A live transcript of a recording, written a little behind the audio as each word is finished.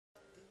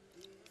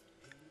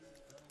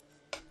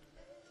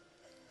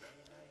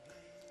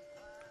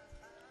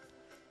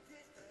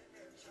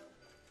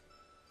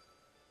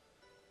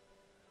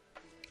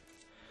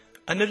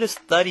Under the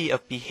study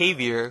of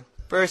behavior,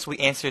 first we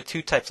answer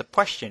two types of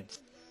questions.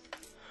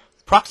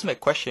 Proximate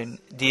question,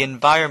 the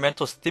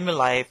environmental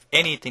stimuli, if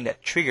anything,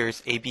 that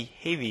triggers a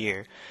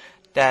behavior.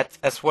 That,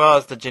 as well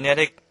as the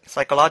genetic,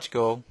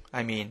 physiological,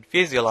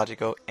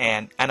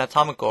 and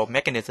anatomical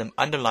mechanism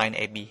underlying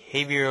a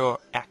behavioral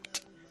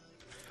act.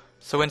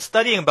 So when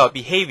studying about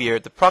behavior,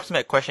 the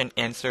proximate question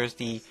answers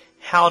the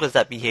how does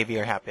that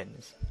behavior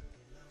happen?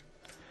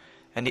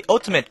 And the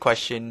ultimate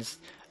questions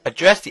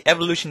address the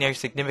evolutionary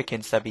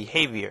significance of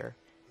behavior.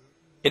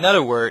 In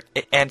other words,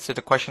 it answers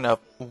the question of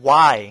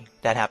why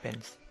that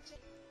happens.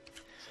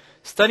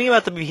 Studying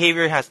about the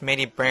behavior has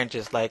many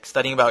branches, like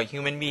studying about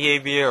human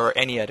behavior or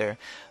any other.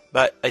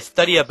 But a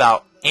study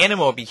about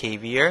animal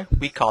behavior,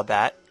 we call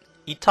that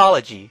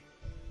ethology.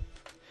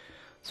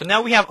 So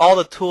now we have all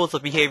the tools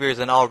of behaviors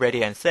and all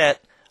ready and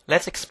set.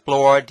 Let's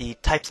explore the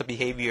types of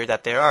behavior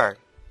that there are.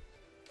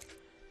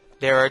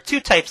 There are two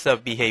types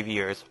of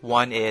behaviors.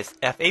 One is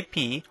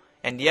FAP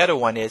and the other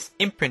one is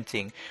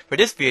imprinting. For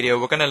this video,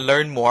 we're going to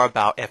learn more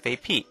about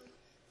FAP.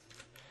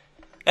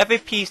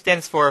 FAP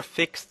stands for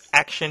Fixed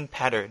Action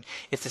Pattern.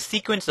 It's a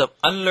sequence of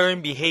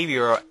unlearned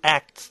behavior or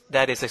acts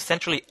that is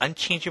essentially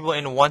unchangeable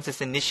and once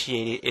it's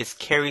initiated is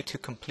carried to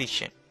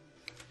completion.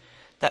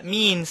 That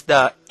means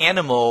the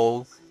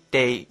animal,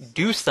 they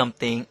do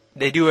something,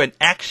 they do an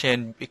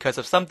action because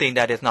of something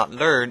that is not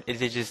learned.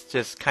 It is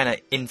just kind of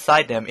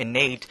inside them,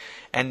 innate.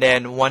 And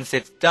then once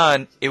it's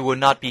done, it will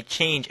not be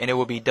changed and it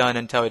will be done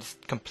until it's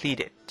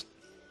completed.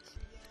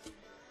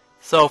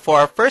 So for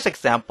our first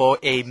example,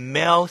 a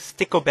male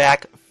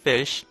stickleback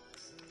fish,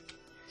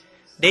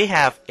 they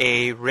have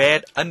a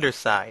red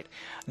underside.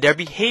 Their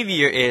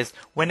behavior is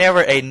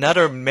whenever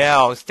another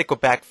male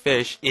stickleback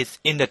fish is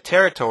in the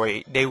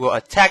territory, they will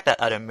attack that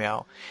other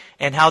male.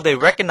 And how they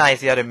recognize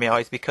the other male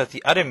is because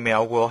the other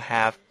male will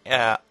have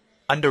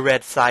under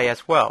red side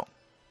as well.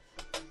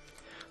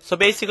 So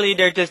basically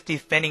they're just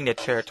defending the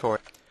territory.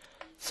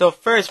 So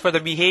first, for the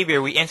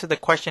behavior, we answer the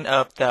question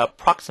of the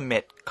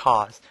proximate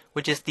cause,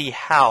 which is the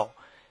how.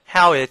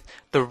 How is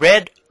the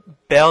red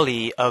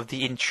belly of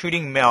the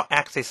intruding male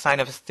acts a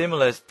sign of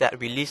stimulus that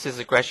releases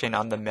aggression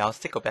on the male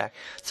stickleback.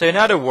 So in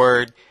other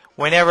words,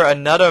 whenever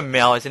another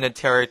male is in the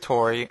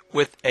territory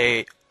with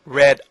a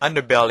red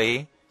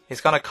underbelly,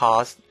 it's going to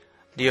cause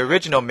the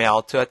original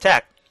male to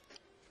attack.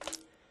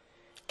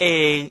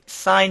 A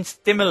sign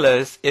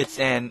stimulus is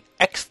an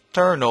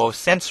external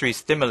sensory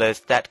stimulus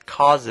that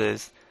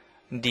causes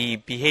the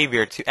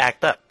behavior to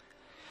act up.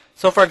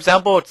 So for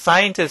example,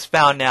 scientists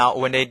found out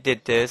when they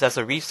did this as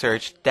a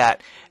research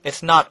that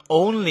it's not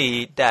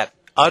only that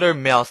other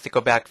male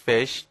stickleback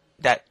fish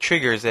that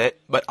triggers it,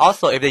 but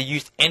also if they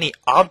use any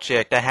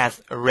object that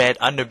has a red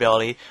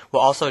underbelly will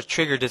also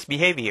trigger this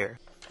behavior.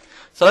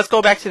 So let's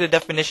go back to the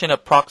definition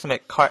of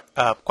proximate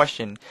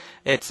question.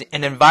 It's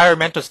an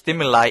environmental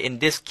stimuli, in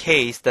this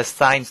case the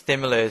sign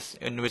stimulus,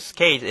 in which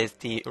case is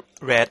the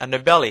red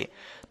underbelly,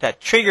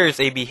 that triggers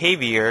a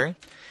behavior.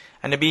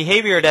 And the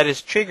behavior that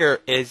is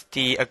triggered is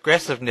the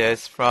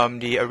aggressiveness from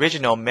the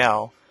original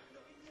male.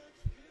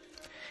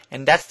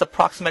 And that's the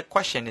proximate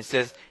question. It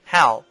says,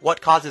 how? What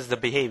causes the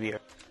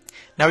behavior?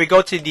 Now we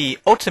go to the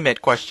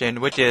ultimate question,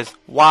 which is,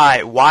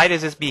 why? Why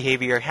does this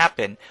behavior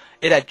happen?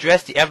 It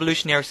addressed the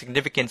evolutionary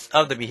significance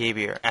of the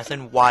behavior, as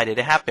in, why did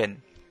it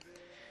happen?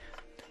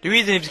 The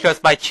reason is because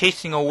by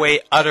chasing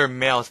away other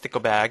male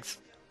sticklebacks,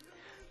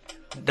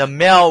 the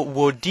male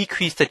will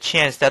decrease the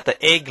chance that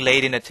the egg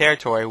laid in the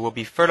territory will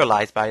be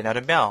fertilized by another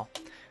male.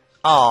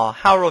 Aw,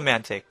 how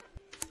romantic.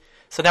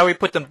 So now we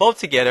put them both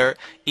together.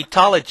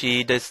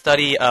 Ecology, the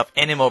study of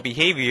animal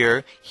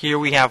behavior. Here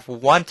we have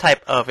one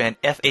type of an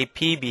FAP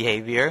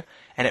behavior.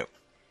 And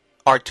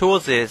our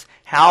tools is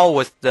how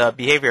was the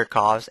behavior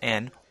caused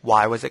and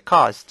why was it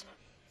caused.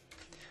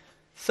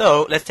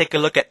 So let's take a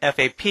look at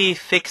FAP,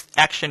 Fixed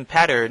Action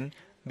Pattern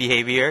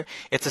behavior.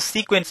 It's a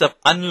sequence of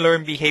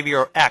unlearned behavior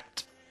or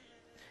act.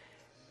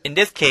 In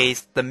this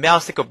case, the male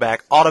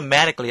stickleback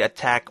automatically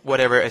attack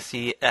whatever it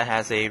sees that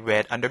has a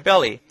red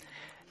underbelly.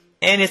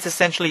 And it's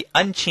essentially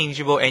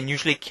unchangeable and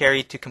usually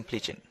carried to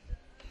completion.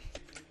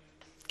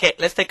 Okay,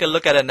 let's take a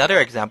look at another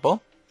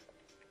example.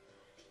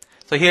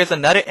 So here's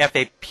another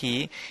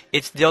FAP.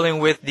 It's dealing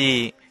with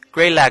the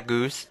gray lag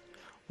goose.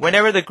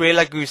 Whenever the gray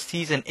lag goose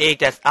sees an egg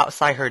that's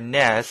outside her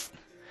nest,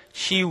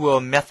 she will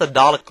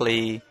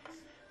methodically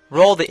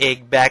roll the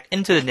egg back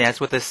into the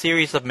nest with a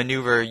series of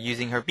maneuvers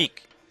using her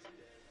beak.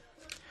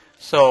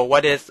 So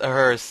what is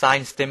her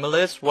sign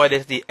stimulus? What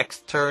is the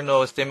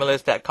external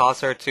stimulus that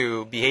causes her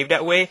to behave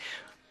that way?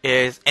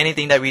 Is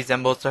anything that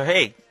resembles her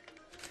egg.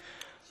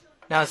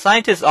 Now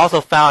scientists also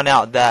found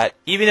out that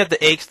even if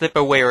the egg slip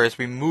away or is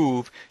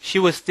removed, she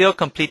will still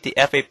complete the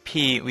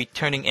FAP,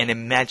 returning an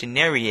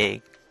imaginary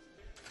egg.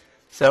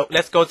 So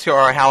let's go to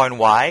our how and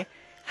why.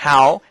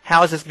 How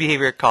is this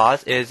behavior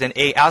caused? Is an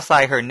egg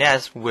outside her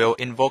nest will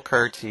invoke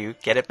her to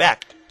get it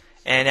back.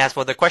 And as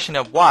for the question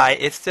of why,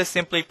 it's just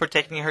simply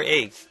protecting her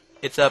eggs.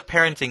 It's a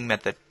parenting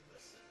method.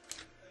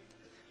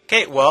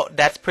 Okay, well,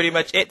 that's pretty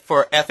much it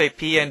for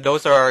FAP, and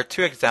those are our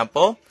two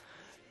examples.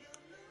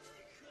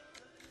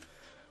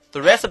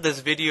 The rest of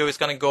this video is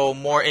going to go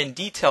more in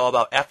detail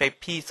about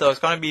FAP, so it's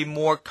going to be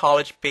more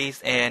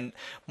college-based and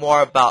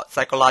more about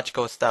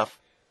psychological stuff.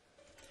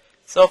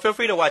 So feel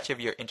free to watch if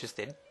you're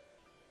interested.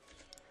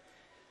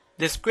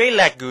 This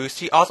gray-lag goose,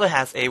 she also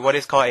has what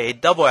is called a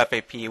double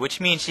FAP,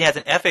 which means she has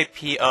an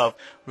FAP of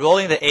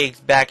rolling the eggs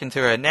back into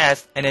her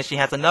nest, and then she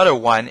has another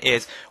one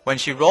is when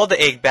she rolled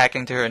the egg back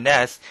into her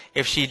nest,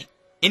 if she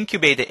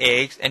incubate the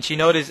eggs and she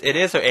noticed it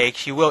is her egg,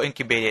 she will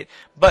incubate it.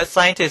 But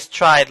scientists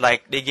tried,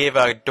 like they gave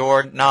a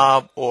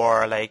doorknob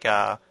or like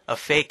a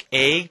fake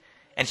egg,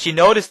 and she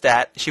noticed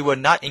that she would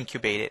not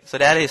incubate it. So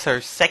that is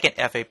her second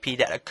FAP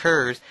that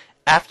occurs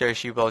after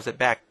she rolls it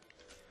back.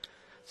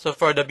 So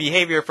for the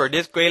behavior for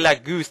this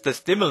gray-lag goose, the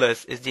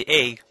stimulus is the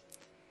egg.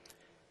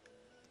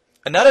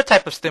 Another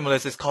type of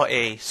stimulus is called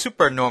a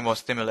supernormal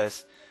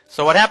stimulus.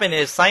 So what happened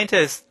is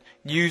scientists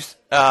use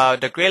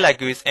the gray-lag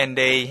goose and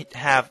they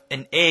have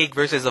an egg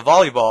versus a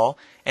volleyball,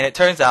 and it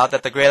turns out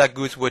that the gray-lag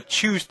goose would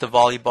choose the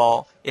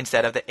volleyball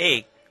instead of the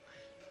egg.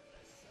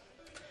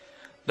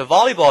 The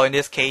volleyball in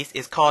this case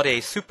is called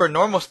a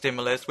supernormal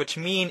stimulus, which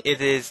means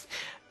it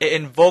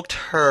invoked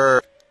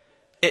her.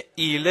 It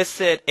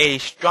elicits a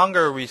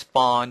stronger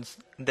response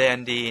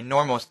than the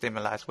normal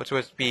stimulus, which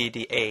would be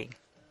the egg.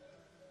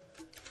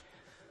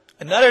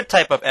 Another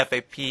type of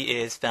FAP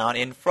is found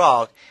in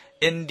frog.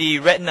 In the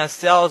retina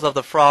cells of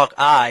the frog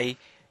eye,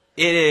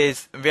 it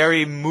is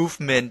very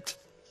movement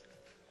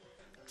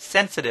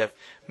sensitive,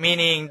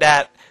 meaning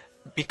that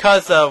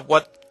because of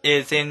what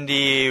is in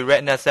the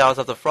retina cells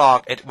of the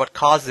frog, what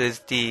causes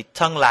the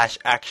tongue lash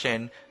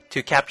action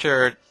to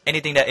capture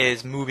anything that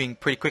is moving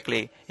pretty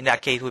quickly. In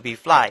that case would be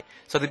fly.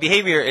 So the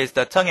behavior is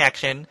the tongue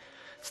action.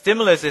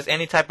 Stimulus is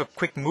any type of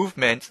quick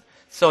movement.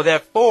 So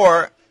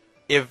therefore,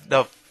 if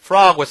the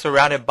frog was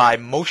surrounded by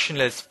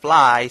motionless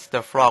flies,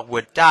 the frog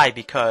would die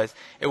because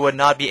it would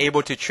not be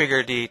able to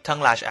trigger the tongue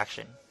lash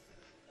action.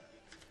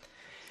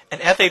 An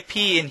FAP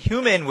in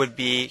human would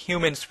be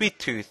human sweet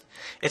tooth.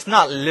 It's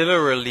not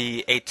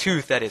literally a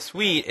tooth that is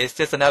sweet. It's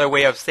just another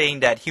way of saying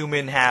that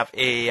humans have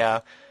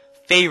a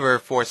favor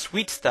for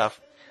sweet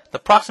stuff. The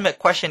proximate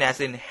question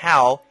as in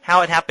how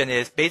it happened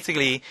is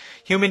basically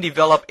human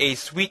develop a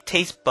sweet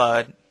taste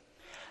bud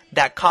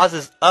that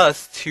causes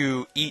us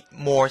to eat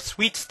more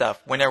sweet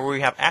stuff whenever we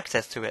have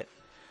access to it.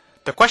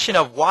 The question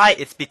of why,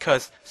 it's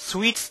because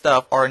sweet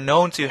stuff are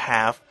known to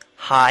have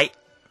high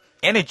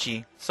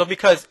energy. So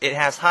because it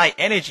has high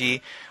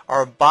energy,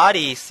 our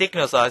body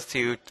signals us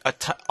to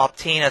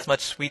obtain as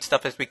much sweet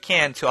stuff as we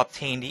can to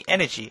obtain the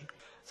energy.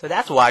 So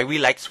that's why we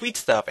like sweet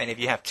stuff, and if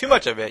you have too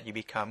much of it, you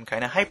become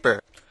kind of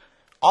hyper.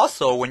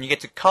 Also, when you get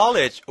to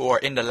college or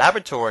in the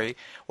laboratory,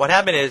 what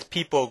happens is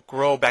people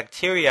grow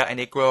bacteria and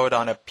they grow it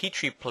on a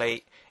petri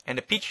plate, and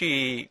the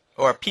petri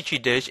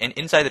dish, and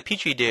inside the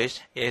petri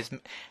dish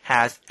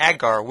has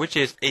agar, which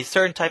is a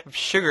certain type of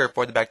sugar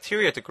for the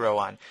bacteria to grow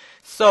on.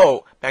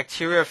 So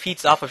bacteria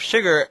feeds off of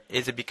sugar.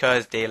 Is it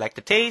because they like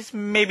the taste?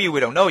 Maybe we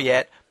don't know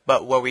yet,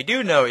 but what we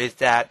do know is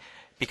that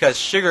because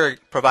sugar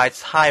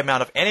provides high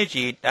amount of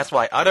energy, that's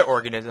why other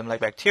organisms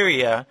like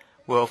bacteria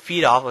will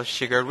feed off of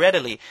sugar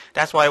readily.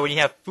 That's why when you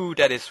have food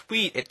that is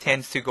sweet, it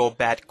tends to go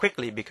bad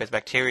quickly because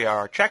bacteria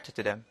are attracted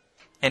to them.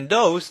 And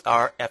those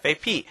are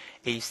FAP,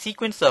 a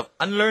sequence of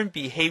unlearned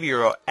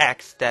behavioral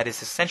acts that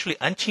is essentially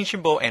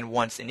unchangeable and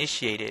once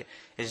initiated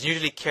is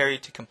usually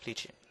carried to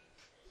completion.